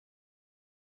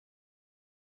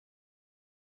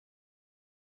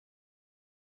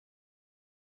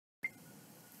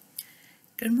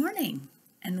Good morning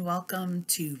and welcome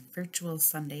to Virtual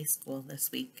Sunday School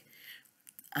this week.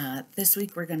 This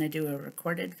week we're going to do a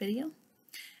recorded video,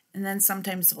 and then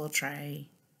sometimes we'll try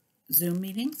Zoom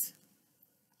meetings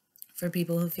for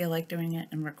people who feel like doing it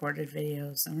and recorded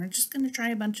videos. And we're just going to try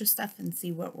a bunch of stuff and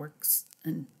see what works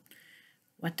and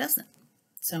what doesn't.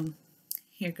 So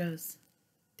here goes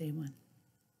day one.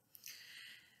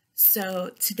 So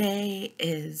today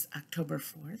is October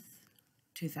 4th,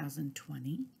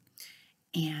 2020.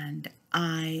 And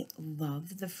I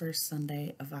love the first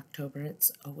Sunday of October.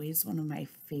 It's always one of my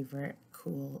favorite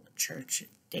cool church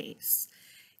days.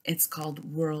 It's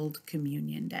called World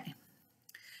Communion Day.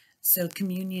 So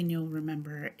communion, you'll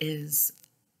remember, is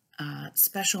a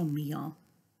special meal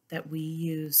that we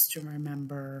use to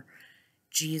remember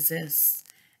Jesus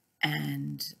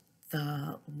and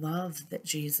the love that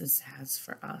Jesus has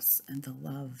for us and the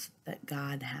love that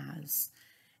God has.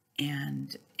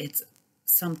 And it's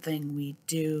something we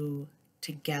do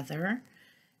together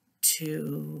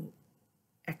to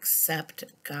accept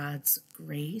God's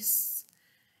grace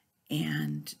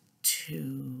and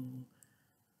to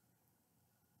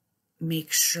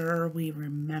make sure we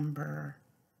remember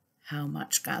how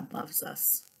much God loves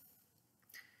us.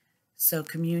 So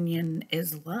communion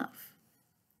is love.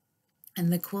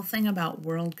 And the cool thing about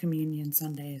World Communion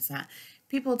Sunday is that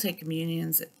people take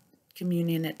communion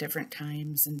at different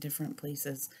times and different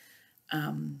places.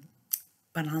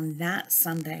 But on that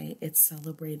Sunday, it's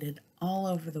celebrated all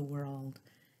over the world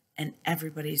and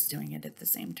everybody's doing it at the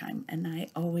same time. And I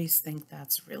always think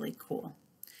that's really cool.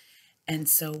 And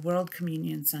so World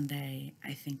Communion Sunday,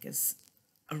 I think, is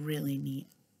a really neat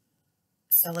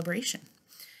celebration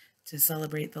to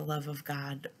celebrate the love of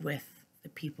God with the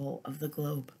people of the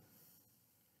globe.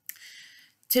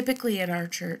 Typically at our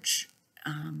church,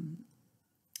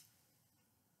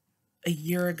 a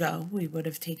year ago, we would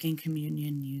have taken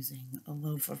communion using a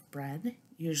loaf of bread,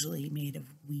 usually made of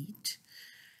wheat,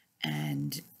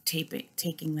 and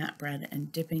taking that bread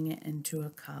and dipping it into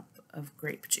a cup of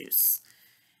grape juice,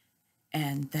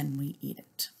 and then we eat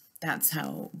it. That's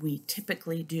how we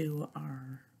typically do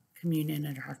our communion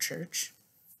at our church.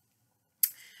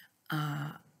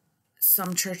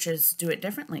 Some churches do it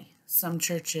differently. Some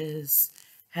churches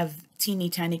have teeny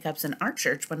tiny cups. In our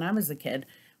church, when I was a kid,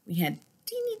 we had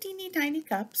teeny tiny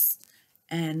cups,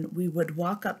 and we would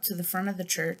walk up to the front of the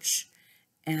church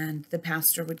and the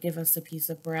pastor would give us a piece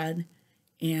of bread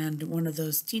and one of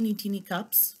those teeny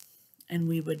cups, and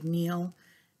we would kneel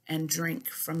and drink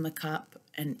from the cup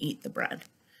and eat the bread.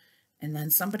 And then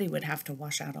somebody would have to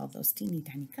wash out all those teeny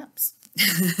tiny cups.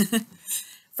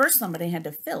 First, somebody had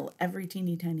to fill every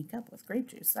teeny tiny cup with grape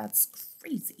juice. That's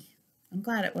crazy. I'm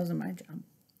glad it wasn't my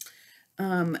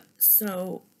job.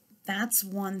 So that's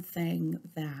one thing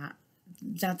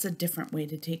that's a different way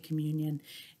to take communion.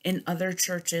 In other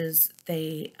churches,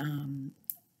 they,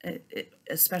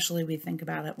 especially we think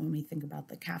about it when we think about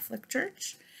the Catholic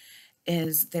Church,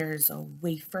 is there's a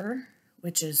wafer,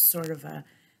 which is sort of a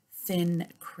thin,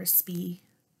 crispy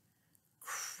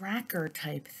cracker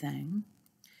type thing.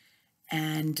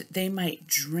 And they might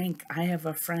drink. I have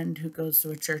a friend who goes to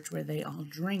a church where they all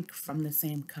drink from the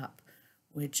same cup,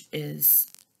 which is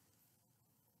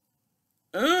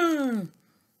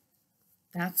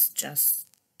that's just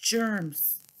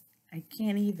germs. I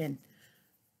can't even.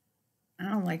 I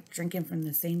don't like drinking from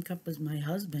the same cup as my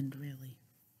husband, really.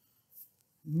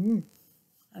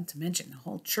 Not to mention a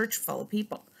whole church full of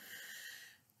people.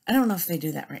 I don't know if they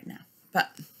do that right now,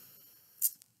 but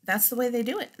that's the way they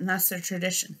do it, and that's their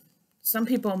tradition. Some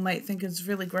people might think it's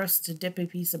really gross to dip a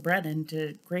piece of bread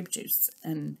into grape juice,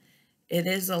 and it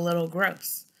is a little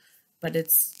gross, but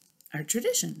it's our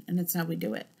tradition, and it's how we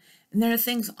do it. And there are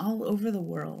things all over the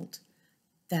world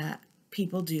that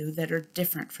people do that are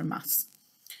different from us,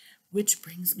 which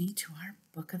brings me to our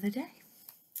book of the day.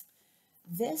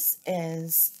 This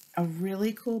is a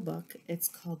really cool book. It's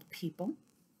called People.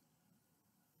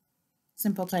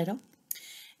 Simple title.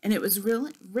 And it was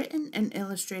written and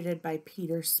illustrated by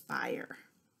Peter Spire.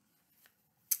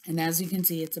 And as you can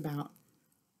see, it's about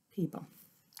people,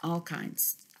 all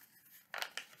kinds.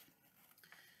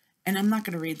 And I'm not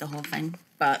going to read the whole thing,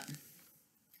 but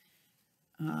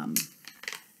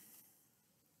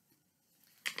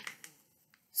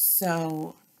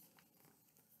so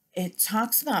it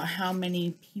talks about how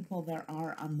many people there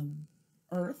are on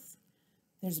the earth.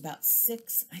 There's about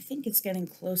I think it's getting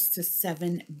close to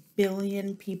 7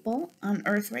 billion people on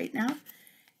earth right now,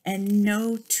 and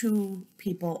no two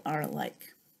people are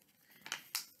alike.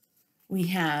 We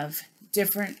have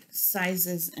different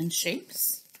sizes and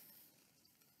shapes,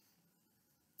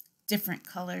 different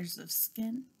colors of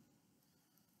skin,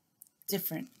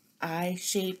 different eye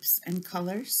shapes and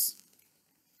colors.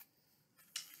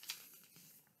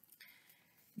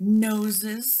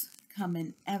 Noses come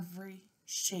in every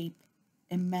shape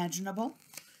imaginable.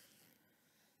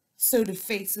 So do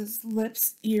faces,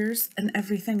 lips, ears, and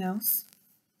everything else.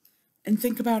 And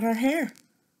think about our hair.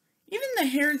 Even the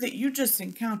hair that you just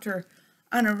encounter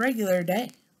on a regular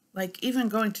day, like even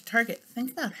going to Target,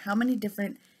 think about how many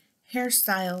different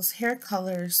hairstyles, hair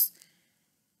colors,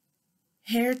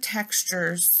 hair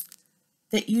textures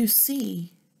that you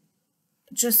see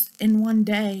just in one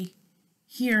day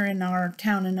here in our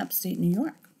town in upstate New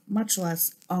York, much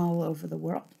less all over the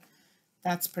world.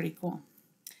 That's pretty cool.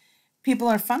 People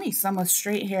are funny. Some with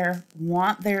straight hair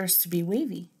want theirs to be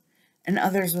wavy, and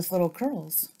others with little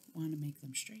curls want to make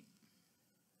them straight.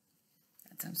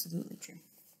 That's absolutely true.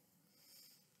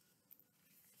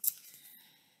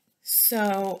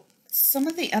 So some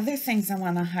of the other things I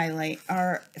want to highlight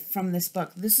are from this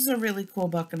book. This is a really cool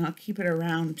book, and I'll keep it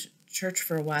around church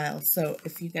for a while. So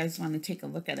if you guys want to take a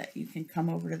look at it, you can come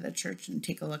over to the church and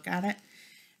take a look at it.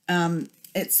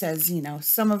 It says, you know,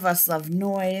 some of us love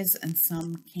noise and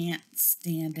some can't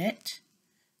stand it.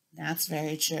 That's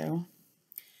very true.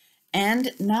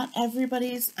 And not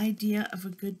everybody's idea of a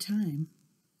good time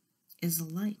is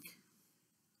alike.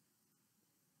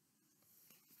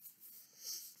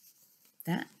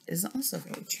 That is also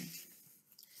very true.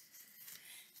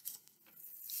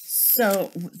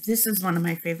 So this is one of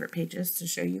my favorite pages to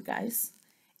show you guys.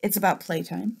 It's about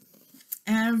playtime.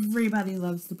 Everybody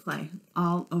loves to play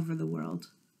all over the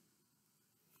world.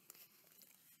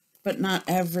 But not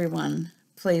everyone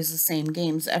plays the same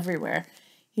games everywhere.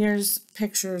 Here's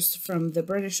pictures from the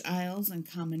British Isles and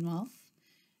Commonwealth.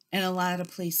 And a lot of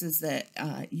places that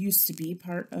used to be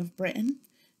part of Britain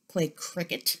play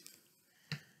cricket,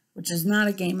 which is not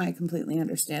a game I completely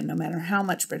understand, no matter how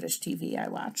much British TV I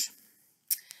watch.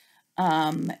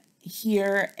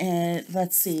 Here,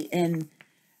 let's see, in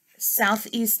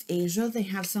Southeast Asia, they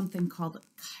have something called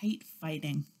kite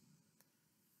fighting.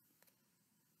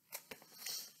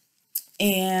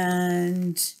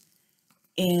 And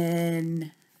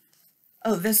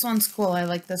oh, this one's cool. I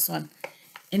like this one.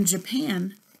 In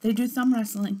Japan, they do thumb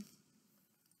wrestling.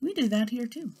 We do that here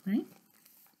too, right?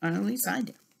 Or at least I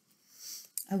do.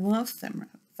 I love thumb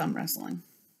wrestling.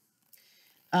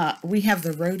 We have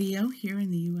the rodeo here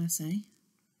in the USA.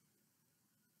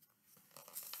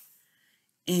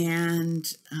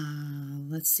 And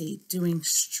let's see, doing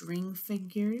string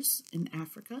figures in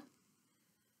Africa.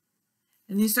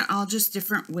 And these are all just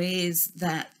different ways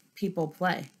that people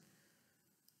play.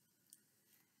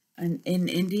 And in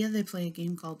India, they play a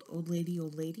game called Old Lady,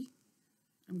 Old Lady.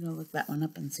 I'm going to look that one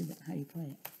up and see how you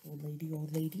play it. Old Lady,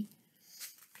 Old Lady.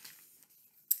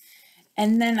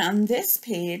 And then on this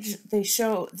page, they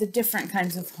show the different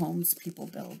kinds of homes people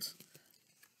build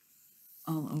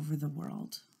all over the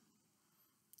world.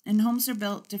 And homes are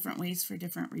built different ways for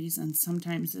different reasons.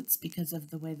 Sometimes it's because of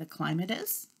the way the climate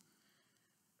is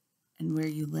and where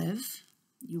you live.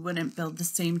 You wouldn't build the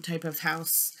same type of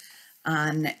house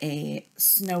on a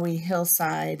snowy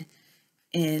hillside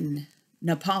in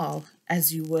Nepal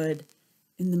as you would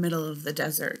in the middle of the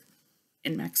desert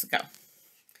in Mexico.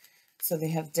 So they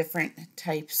have different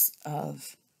types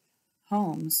of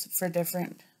homes for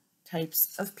different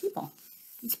types of people.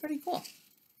 It's pretty cool.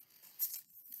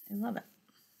 I love it.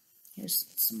 Here's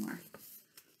some more.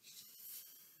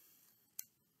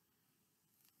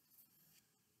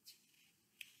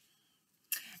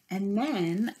 And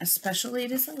then, especially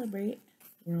to celebrate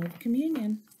World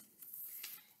Communion,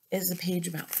 is a page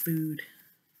about food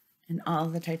and all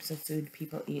the types of food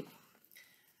people eat.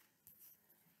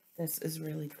 This is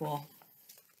really cool.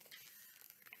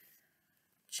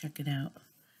 Check it out.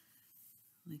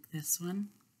 Like this one.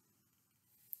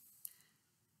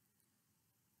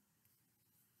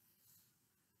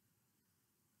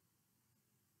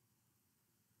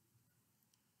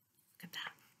 Look at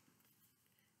that.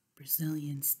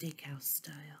 Brazilian steakhouse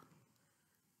style.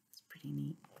 It's pretty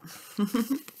neat.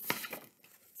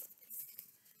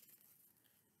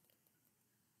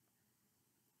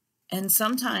 And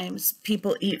sometimes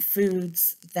people eat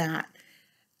foods that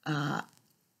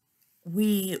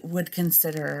we would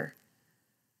consider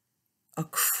a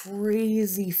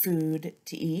crazy food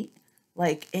to eat.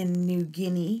 Like in New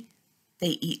Guinea,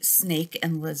 they eat snake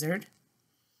and lizard.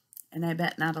 And I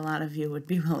bet not a lot of you would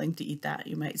be willing to eat that.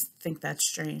 You might think that's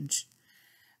strange.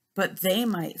 But they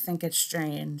might think it's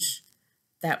strange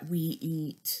that we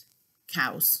eat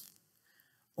cows.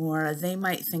 Or they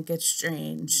might think it's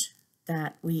strange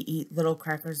that we eat little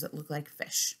crackers that look like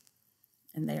fish.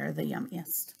 And they are the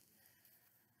yummiest.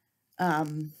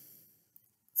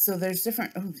 So there's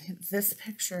different, oh, this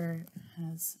picture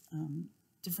has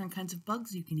different kinds of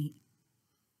bugs you can eat,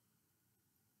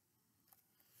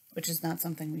 which is not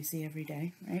something we see every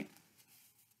day, right?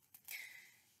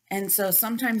 And so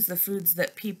sometimes the foods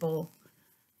that people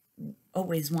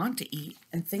always want to eat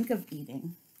and think of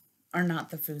eating are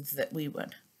not the foods that we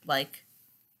would, like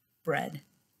bread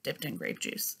dipped in grape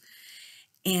juice.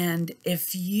 And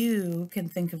if you can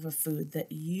think of a food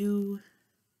that you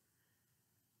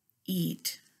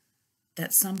eat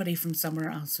that somebody from somewhere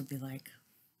else would be like,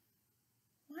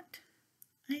 what?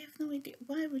 I have no idea.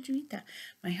 Why would you eat that?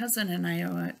 My husband and I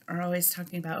are always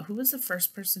talking about who was the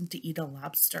first person to eat a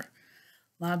lobster.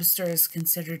 Lobster is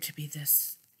considered to be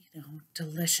this,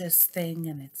 delicious thing,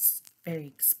 and it's very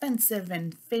expensive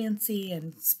and fancy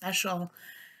and special.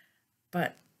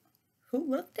 But who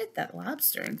looked at that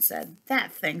lobster and said,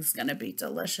 that thing's going to be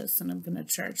delicious and I'm going to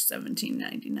charge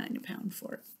 $17.99 a pound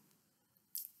for it?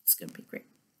 It's going to be great.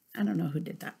 I don't know who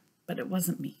did that, but it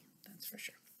wasn't me, that's for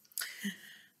sure.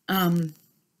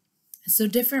 So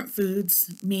different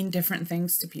foods mean different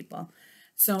things to people.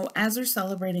 So as we're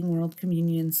celebrating World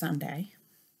Communion Sunday,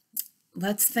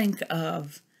 let's think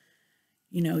of,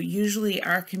 usually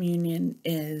our communion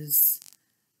is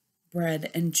bread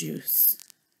and juice.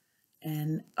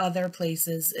 And other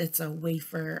places, it's a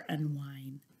wafer and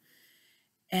wine.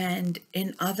 And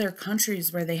in other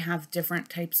countries where they have different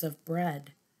types of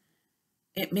bread,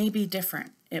 it may be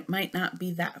different. It might not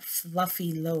be that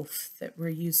fluffy loaf that we're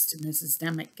used to Mrs.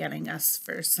 Demick getting us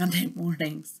for Sunday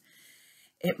mornings.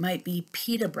 It might be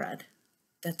pita bread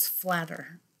that's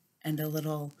flatter and a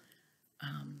little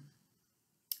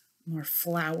more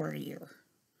flourier.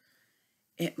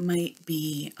 It might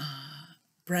be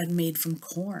bread made from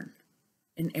corn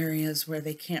in areas where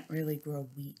they can't really grow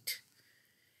wheat.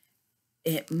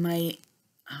 It might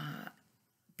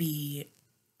be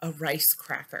a rice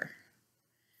cracker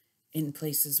in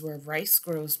places where rice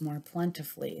grows more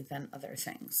plentifully than other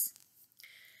things.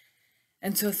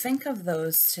 And so think of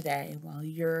those today while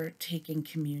you're taking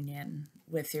communion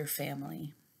with your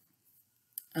family.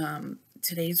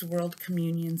 Today's World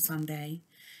Communion Sunday,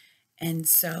 and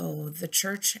so the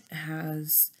church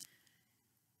has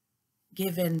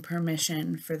given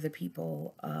permission for the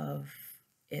people of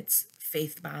its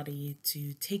faith body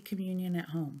to take communion at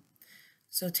home.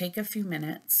 So take a few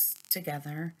minutes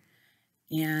together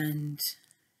and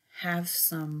have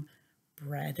some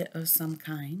bread of some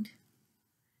kind.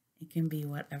 It can be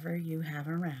whatever you have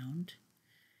around,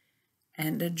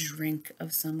 and a drink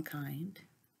of some kind.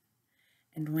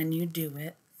 And when you do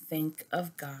it, think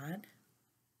of God.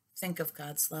 Think of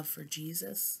God's love for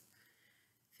Jesus.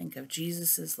 Think of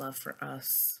Jesus' love for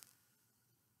us.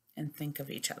 And think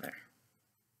of each other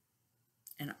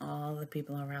and all the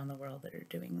people around the world that are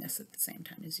doing this at the same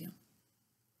time as you.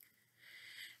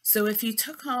 So if you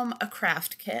took home a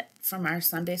craft kit from our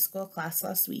Sunday school class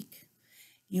last week,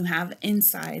 you have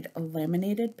inside a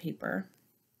laminated paper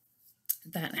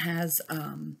that has,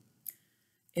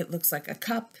 it looks like a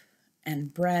cup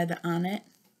and bread on it.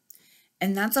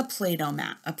 And that's a Play-Doh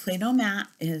mat. A Play-Doh mat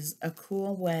is a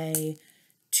cool way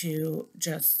to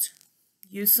just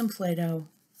use some Play-Doh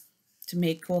to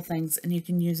make cool things, and you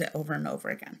can use it over and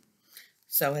over again.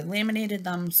 So I laminated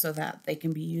them so that they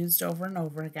can be used over and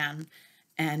over again.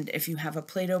 And if you have a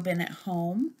Play-Doh bin at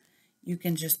home, you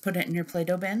can just put it in your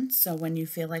Play-Doh bin. So when you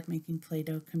feel like making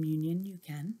Play-Doh communion, you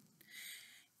can.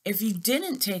 If you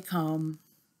didn't take home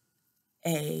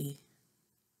a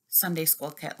Sunday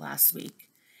school kit last week,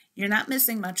 you're not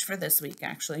missing much for this week,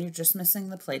 actually. You're just missing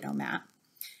the Play-Doh mat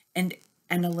and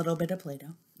a little bit of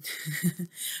Play-Doh.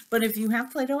 But if you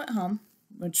have Play-Doh at home,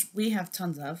 which we have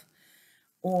tons of,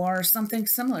 or something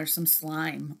similar, some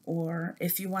slime, or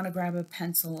if you want to grab a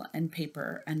pencil and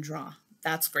paper and draw,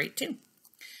 that's great too.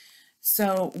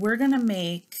 So we're going to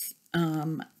make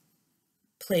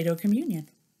Play-Doh communion.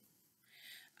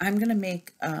 I'm going to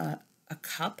make a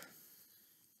cup.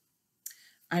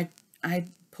 I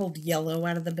pulled yellow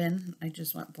out of the bin. I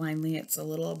just went blindly. It's a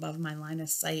little above my line of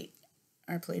sight,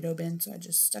 our Play-Doh bin, so I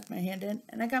just stuck my hand in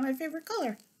and I got my favorite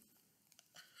color.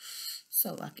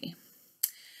 So lucky.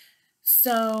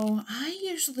 So I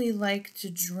usually like to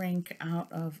drink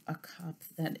out of a cup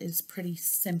that is pretty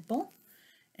simple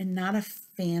and not a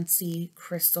fancy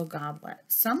crystal goblet.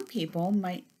 Some people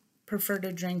might prefer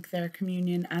to drink their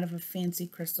communion out of a fancy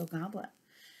crystal goblet.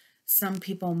 Some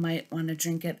people might want to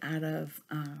drink it out of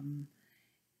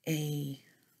a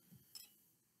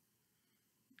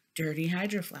dirty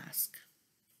Hydro Flask.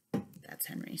 That's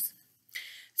Henry's.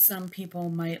 Some people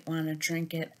might want to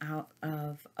drink it out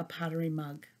of a pottery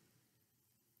mug.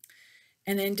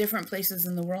 And in different places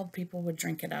in the world, people would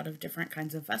drink it out of different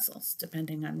kinds of vessels,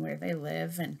 depending on where they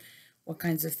live and what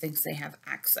kinds of things they have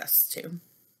access to.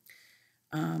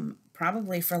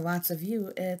 Probably for lots of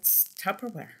you, it's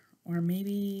Tupperware, or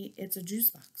maybe it's a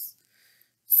juice box.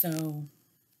 So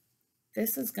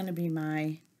this is going to be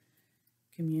my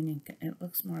communion. It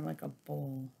looks more like a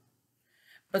bowl.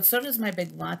 But so does my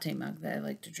big latte mug that I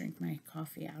like to drink my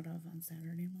coffee out of on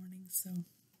Saturday mornings. So,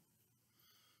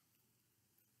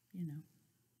 you know,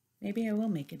 maybe I will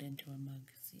make it into a mug.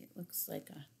 See, it looks like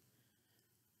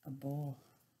a bowl.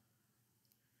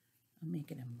 I'll make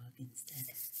it a mug instead.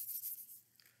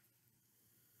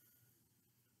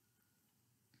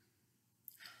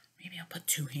 Maybe I'll put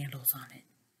 2 handles on it.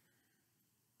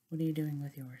 What are you doing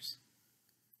with yours?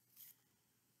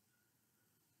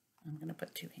 I'm going to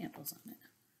put 2 handles on it.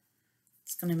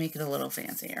 It's going to make it a little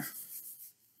fancier.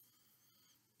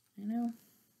 You know,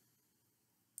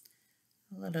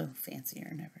 a little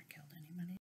fancier never killed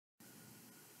anybody.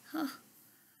 Huh.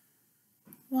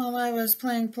 While I was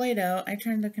playing Play-Doh, I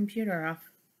turned the computer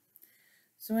off.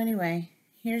 So anyway,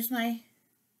 here's my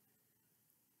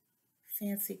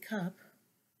fancy cup.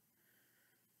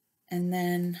 And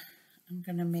then I'm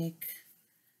going to make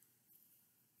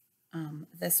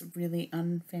this really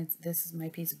unfancy. This is my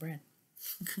piece of bread.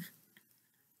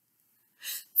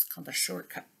 It's called a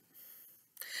shortcut.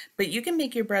 But you can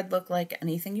make your bread look like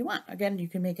anything you want. Again, you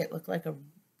can make it look like a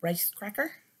rice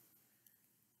cracker.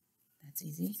 That's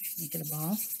easy. Make it a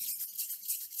ball.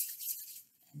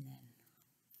 And then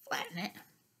flatten it.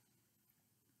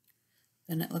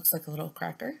 Then it looks like a little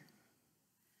cracker.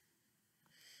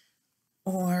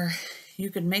 Or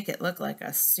you could make it look like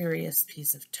a serious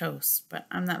piece of toast, but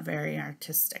I'm not very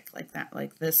artistic like that.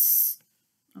 Like this,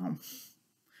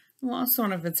 lost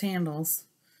one of its handles.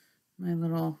 My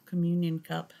little communion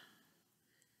cup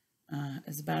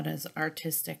is about as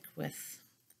artistic with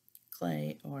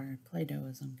clay or Play-Doh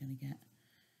as I'm going to get.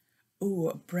 Ooh,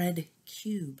 a bread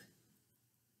cube.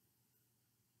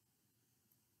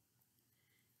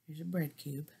 Here's a bread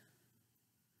cube.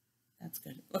 That's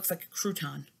good. It looks like a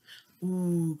crouton.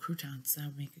 Ooh, croutons. That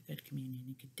would make a good communion.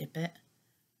 You could dip it.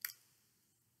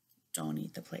 Don't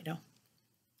eat the Play-Doh.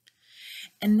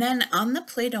 And then on the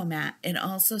Play-Doh mat, it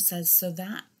also says, so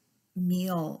that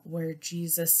meal where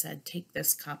Jesus said, take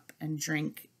this cup and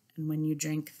drink, and when you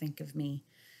drink, think of me.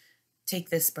 Take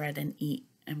this bread and eat,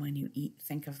 and when you eat,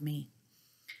 think of me.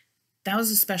 That was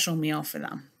a special meal for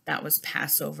them. That was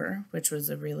Passover, which was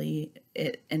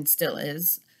and still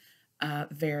is, a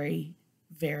very,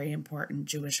 very important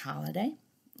Jewish holiday.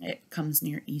 It comes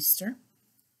near Easter.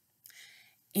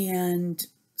 And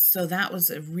so that was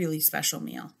a really special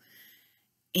meal.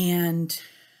 And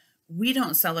we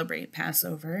don't celebrate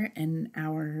Passover in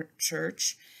our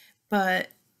church, but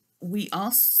we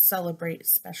all celebrate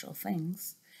special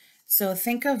things. So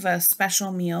think of a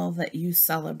special meal that you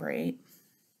celebrate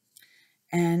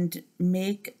and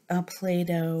make a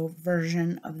Play-Doh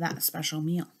version of that special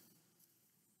meal.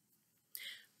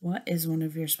 What is one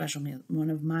of your special meals? One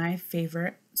of my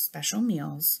favorite special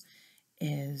meals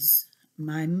is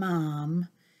my mom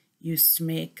used to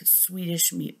make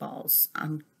Swedish meatballs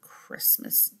on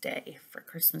Christmas Day for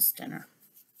Christmas dinner.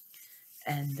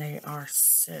 And they are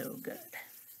so good.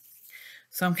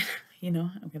 So I'm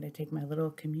going to take my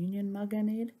little communion mug I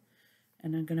made,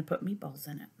 and I'm going to put meatballs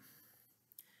in it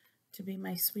to be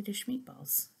my Swedish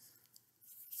meatballs.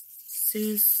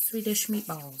 Sue's Swedish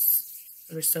meatballs.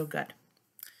 They're so good.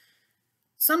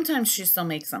 Sometimes she still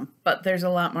makes them, but there's a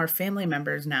lot more family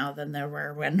members now than there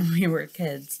were when we were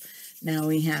kids. Now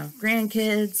we have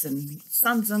grandkids and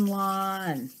sons-in-law,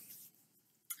 and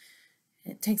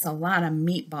it takes a lot of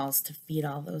meatballs to feed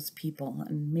all those people,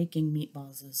 and making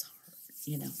meatballs is hard,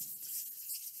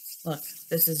 Look,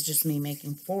 this is just me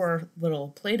making 4 little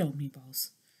Play-Doh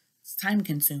meatballs. It's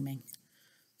time-consuming.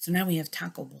 So now we have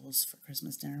taco bowls for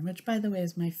Christmas dinner, which, by the way,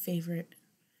 is my favorite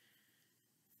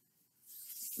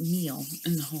meal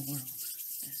in the whole world,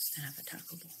 is to have a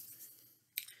taco bowl.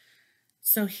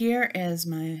 So here is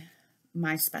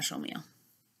my special meal.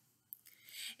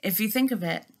 If you think of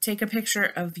it, take a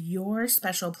picture of your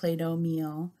special Play-Doh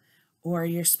meal or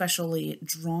your specially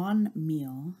drawn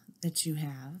meal that you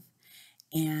have,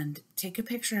 and take a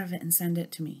picture of it and send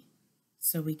it to me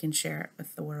so we can share it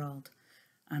with the world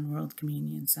on World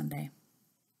Communion Sunday.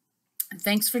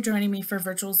 Thanks for joining me for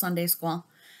Virtual Sunday School.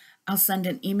 I'll send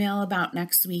an email about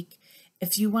next week.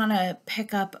 If you want to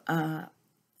pick up a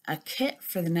kit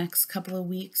for the next couple of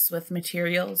weeks with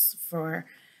materials for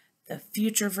the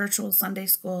future Virtual Sunday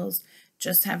Schools,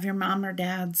 just have your mom or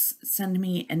dads send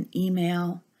me an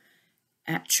email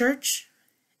at church,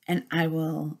 and I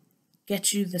will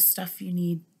get you the stuff you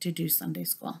need to do Sunday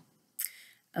school.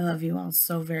 I love you all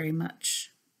so very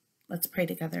much. Let's pray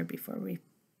together before we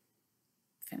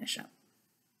finish up.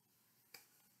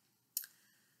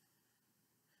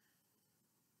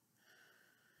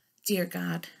 Dear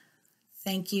God,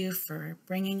 thank you for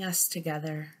bringing us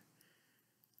together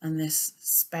on this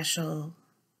special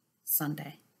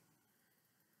Sunday.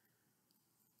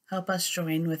 Help us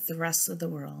join with the rest of the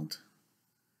world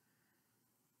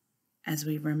as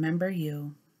we remember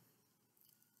you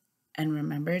and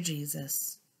remember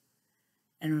Jesus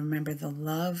and remember the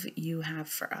love you have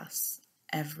for us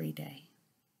every day.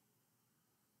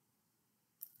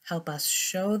 Help us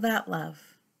show that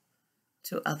love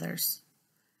to others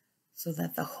so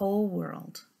that the whole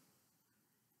world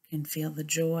can feel the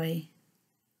joy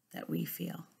that we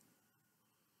feel.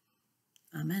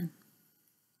 Amen.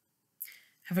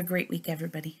 Have a great week,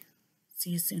 everybody.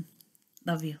 See you soon.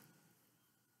 Love you.